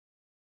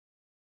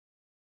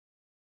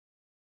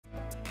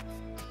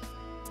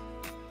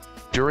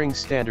During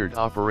standard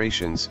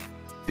operations,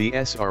 the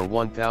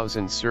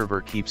SR-1000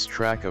 server keeps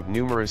track of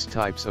numerous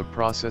types of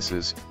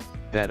processes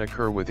that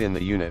occur within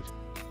the unit.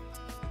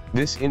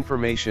 This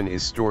information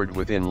is stored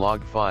within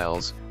log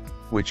files,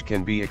 which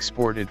can be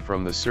exported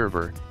from the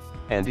server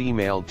and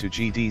emailed to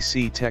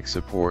GDC tech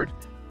support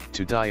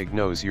to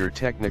diagnose your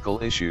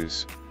technical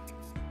issues.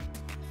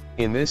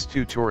 In this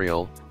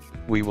tutorial,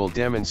 we will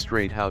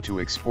demonstrate how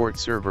to export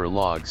server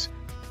logs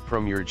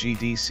from your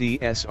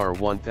GDC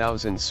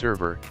SR-1000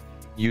 server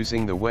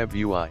using the web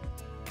UI.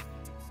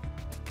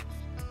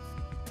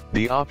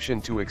 The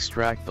option to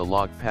extract the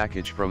log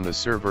package from the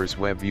server's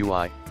web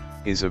UI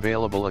is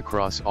available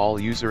across all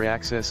user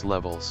access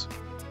levels.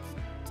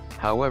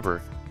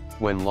 However,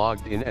 when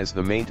logged in as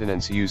the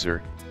maintenance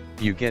user,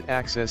 you get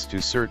access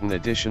to certain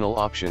additional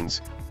options,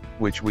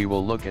 which we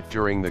will look at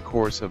during the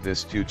course of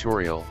this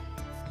tutorial.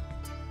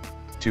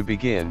 To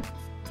begin,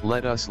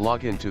 let us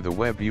log into the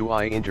web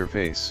UI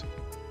interface.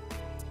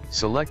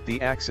 Select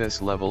the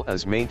access level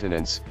as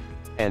maintenance,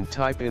 and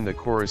type in the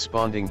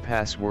corresponding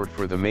password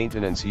for the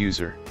maintenance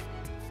user.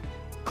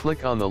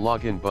 Click on the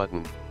Login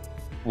button.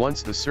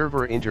 Once the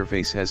server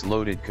interface has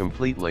loaded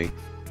completely,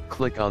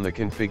 click on the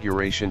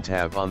Configuration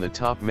tab on the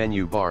top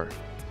menu bar.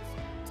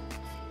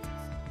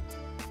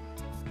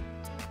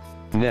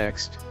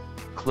 Next,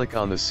 click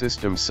on the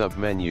System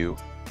submenu,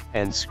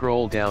 and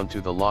scroll down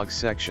to the Log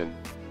section.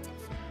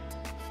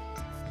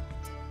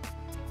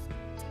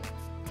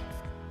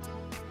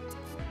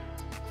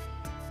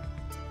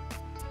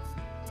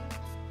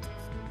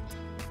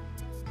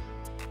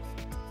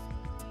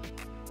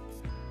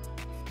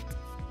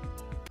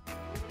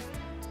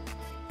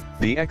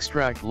 The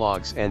Extract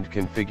Logs and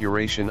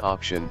Configuration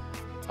option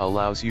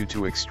allows you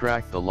to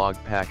extract the log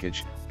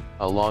package,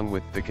 along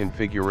with the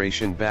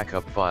configuration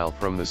backup file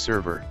from the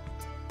server.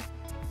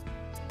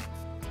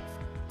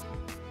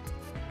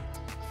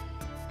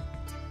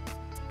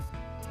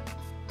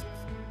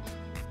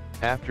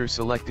 After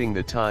selecting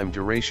the time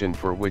duration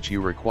for which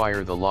you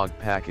require the log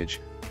package,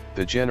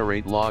 the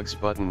Generate Logs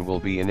button will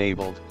be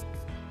enabled.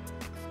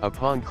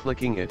 Upon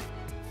clicking it,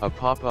 a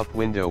pop-up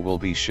window will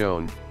be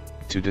shown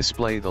to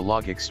display the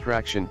log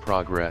extraction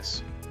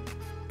progress.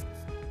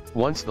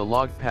 Once the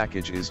log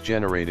package is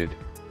generated,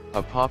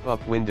 a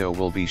pop-up window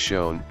will be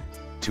shown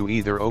to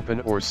either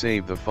open or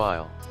save the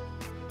file.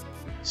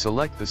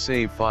 Select the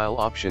Save File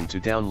option to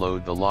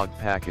download the log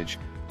package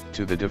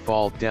to the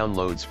default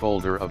Downloads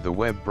folder of the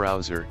web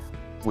browser,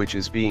 which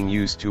is being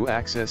used to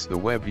access the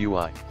web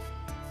UI.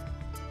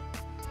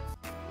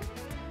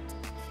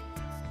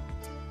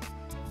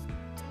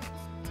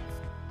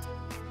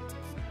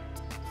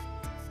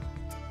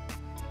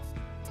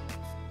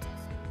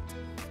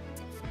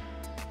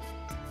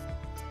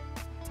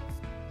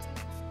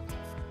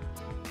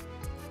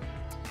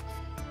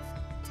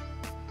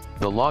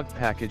 The log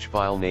package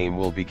file name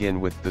will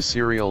begin with the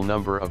serial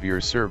number of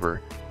your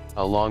server,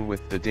 along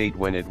with the date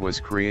when it was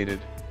created.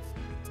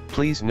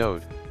 Please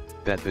note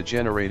that the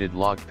generated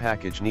log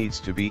package needs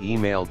to be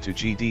emailed to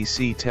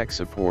GDC tech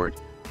support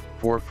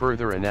for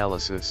further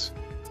analysis.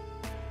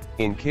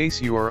 In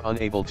case you are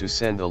unable to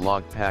send a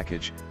log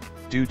package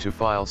due to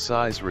file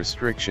size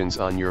restrictions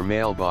on your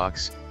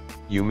mailbox,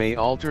 you may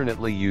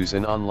alternately use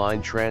an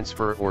online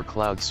transfer or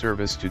cloud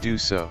service to do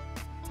so.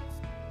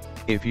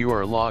 If you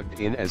are logged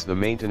in as the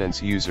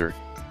maintenance user,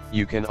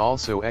 you can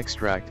also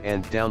extract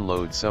and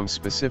download some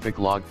specific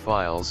log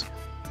files,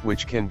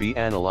 which can be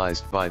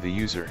analyzed by the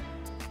user.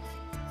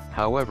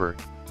 However,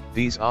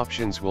 these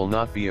options will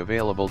not be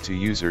available to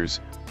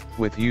users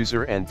with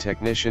user and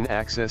technician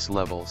access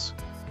levels.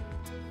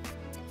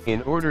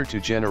 In order to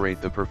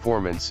generate the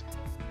performance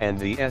and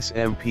the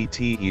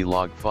SMPTE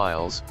log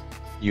files,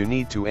 you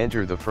need to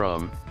enter the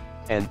from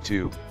and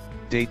to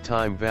date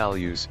time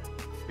values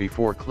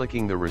before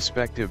clicking the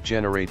respective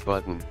Generate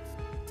button.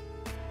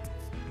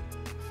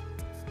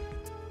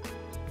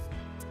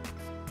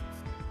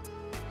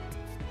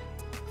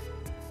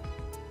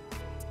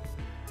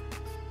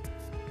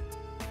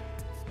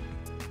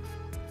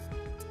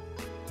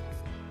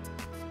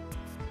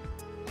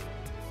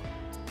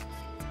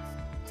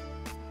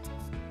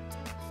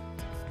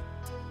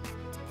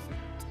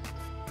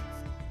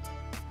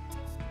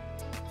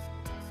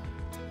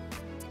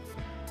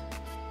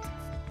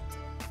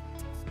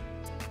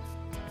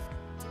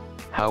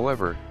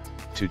 However,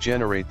 to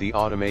generate the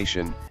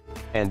automation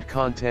and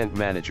content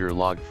manager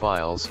log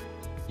files,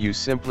 you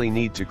simply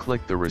need to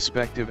click the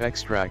respective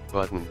extract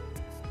button.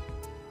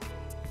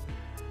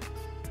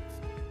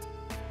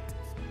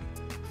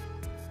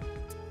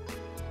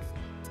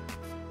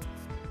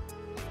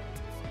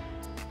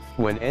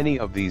 When any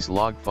of these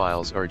log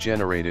files are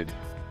generated,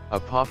 a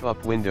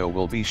pop-up window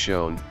will be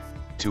shown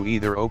to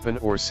either open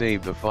or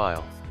save the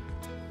file.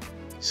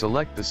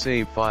 Select the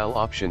Save File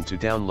option to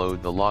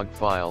download the log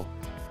file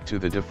to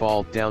the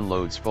default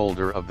Downloads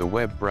folder of the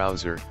web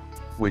browser,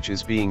 which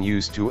is being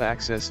used to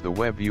access the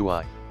web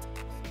UI.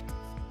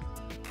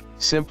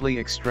 Simply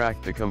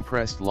extract the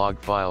compressed log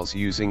files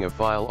using a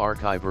file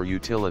archiver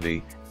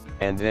utility,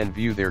 and then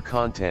view their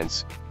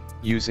contents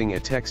using a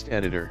text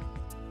editor.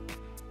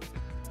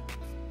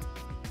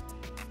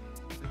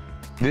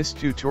 This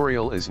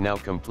tutorial is now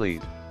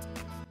complete.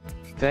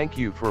 Thank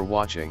you for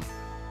watching.